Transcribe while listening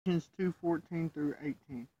Ephesians 2:14 through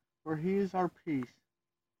 18. For he is our peace,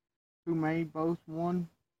 who made both one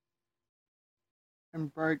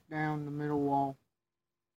and break down the middle wall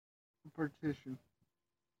of partition.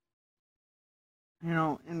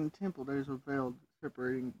 In the temple there's a veil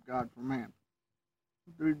separating God from man.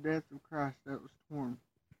 Through the death of Christ that was torn,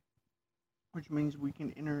 which means we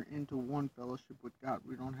can enter into one fellowship with God.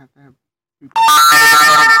 We don't have to have people so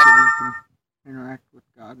we can interact with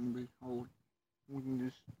God and be holy. We can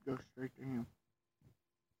just go straight to Him.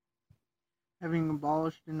 Having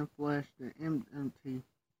abolished in the flesh the enmity,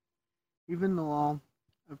 even the law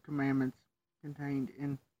of commandments contained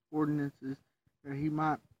in ordinances, that He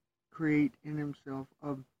might create in Himself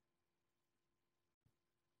of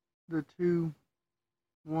the two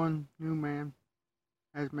one new man,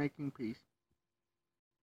 as making peace.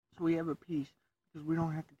 So we have a peace because we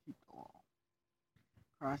don't have to keep the law.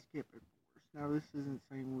 Christ kept it for us. Now, this isn't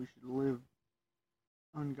saying we should live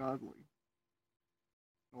ungodly.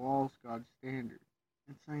 The law is God's standard.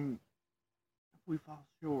 It's saying if we fall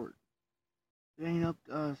short, it ain't up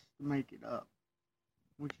to us to make it up.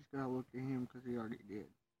 We just gotta look to Him because He already did.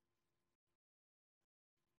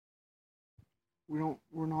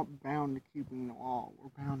 We're not bound to keeping the law.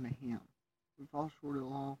 We're bound to Him. If we fall short of the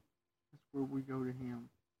law, that's where we go to Him.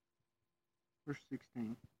 Verse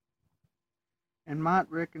 16. And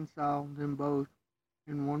might reconcile them both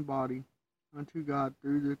in one body unto God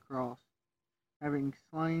through the cross, having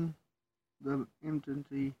slain the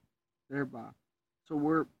enmity thereby. So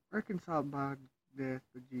we're reconciled by the death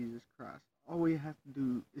of Jesus Christ. All we have to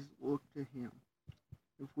do is look to Him.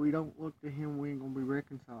 If we don't look to Him, we ain't going to be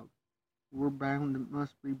reconciled.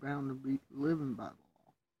 Must be bound to be living by the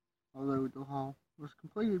law. Although the law was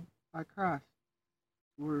completed by Christ.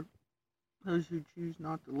 We're those who choose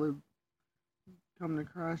not to come to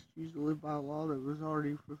Christ, choose to live by a law that was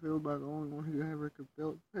already fulfilled by the only one who ever could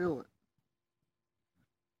fulfill it.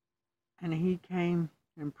 And He came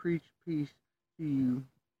and preached peace to you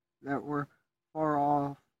that were far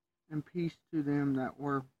off, and peace to them that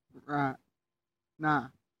were right nigh.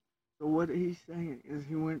 So what He's saying is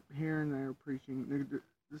He went here and there preaching. The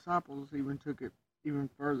disciples even took it even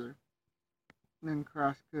further than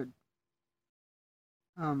Christ could.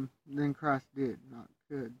 Than Christ did, not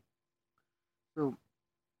could. So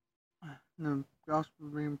the gospel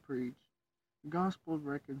being preached, the gospel of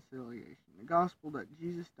reconciliation, the gospel that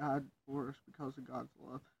Jesus died for us because of God's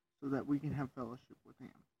love, so that we can have fellowship with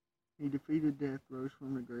Him. He defeated death, rose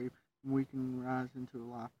from the grave, and we can rise into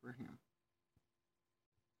a life for Him.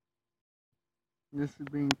 And this is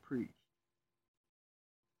being preached.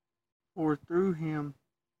 For through Him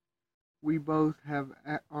we both have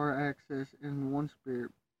our access in one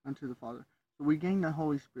Spirit unto the Father. So we gain the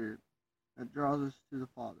Holy Spirit that draws us to the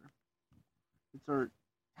Father. It's our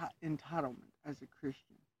entitlement as a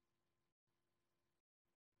Christian.